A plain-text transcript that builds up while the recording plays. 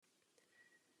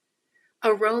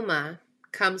Aroma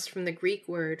comes from the Greek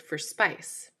word for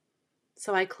spice.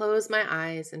 So I close my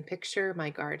eyes and picture my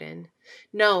garden.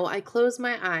 No, I close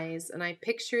my eyes and I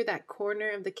picture that corner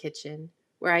of the kitchen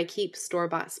where I keep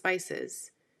store-bought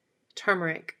spices.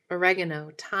 Turmeric,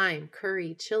 oregano, thyme,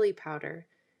 curry, chili powder,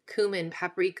 cumin,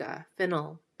 paprika,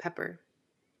 fennel, pepper.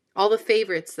 All the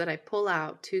favorites that I pull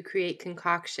out to create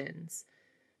concoctions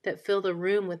that fill the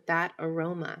room with that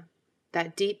aroma,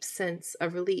 that deep sense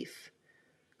of relief.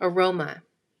 Aroma,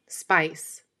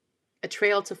 spice, a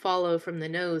trail to follow from the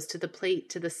nose to the plate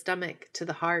to the stomach to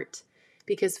the heart,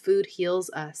 because food heals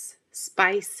us,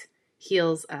 spice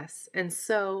heals us. And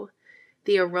so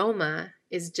the aroma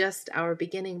is just our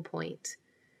beginning point,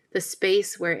 the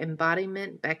space where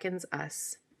embodiment beckons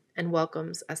us and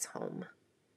welcomes us home.